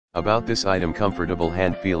About this item: comfortable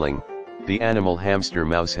hand feeling. The Animal Hamster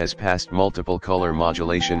mouse has passed multiple color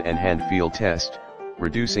modulation and hand feel test,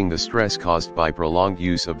 reducing the stress caused by prolonged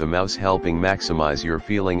use of the mouse, helping maximize your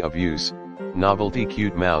feeling of use. Novelty: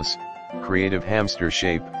 cute mouse, creative hamster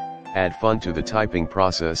shape, add fun to the typing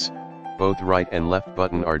process. Both right and left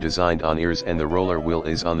button are designed on ears and the roller wheel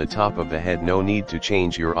is on the top of the head. No need to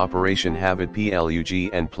change your operation habit. Plug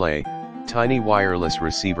and play. Tiny wireless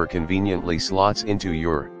receiver conveniently slots into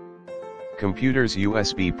your computer's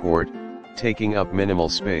USB port, taking up minimal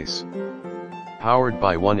space. Powered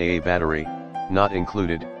by 1AA battery, not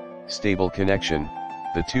included. Stable connection.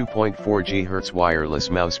 The 2.4 GHz wireless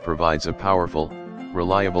mouse provides a powerful,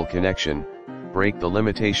 reliable connection. Break the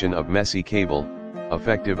limitation of messy cable.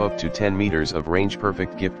 Effective up to 10 meters of range.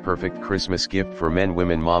 Perfect gift. Perfect Christmas gift for men,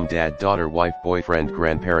 women, mom, dad, daughter, wife, boyfriend,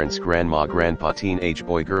 grandparents, grandma, grandpa, teenage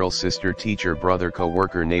boy, girl, sister, teacher, brother,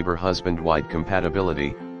 co-worker, neighbor, husband. Wide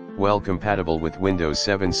compatibility. Well compatible with Windows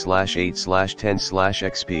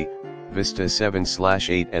 7/8/10/XP, Vista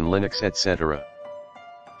 7/8 and Linux, etc.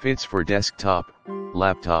 Fits for desktop,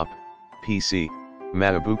 laptop, PC,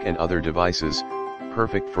 MacBook and other devices.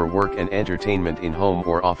 Perfect for work and entertainment in home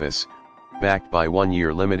or office. Backed by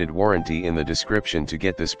 1-year limited warranty. In the description to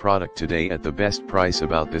get this product today at the best price.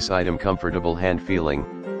 About this item: comfortable hand feeling.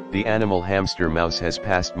 The Animal Hamster mouse has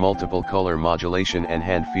passed multiple color modulation and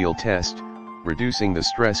hand feel test, reducing the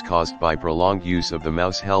stress caused by prolonged use of the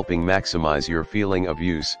mouse, helping maximize your feeling of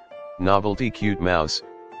use. Novelty: cute mouse,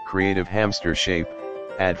 creative hamster shape,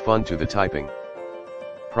 add fun to the typing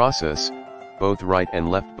process. Both right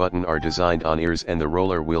and left button are designed on ears and the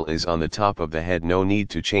roller wheel is on the top of the head. No need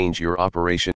to change your operation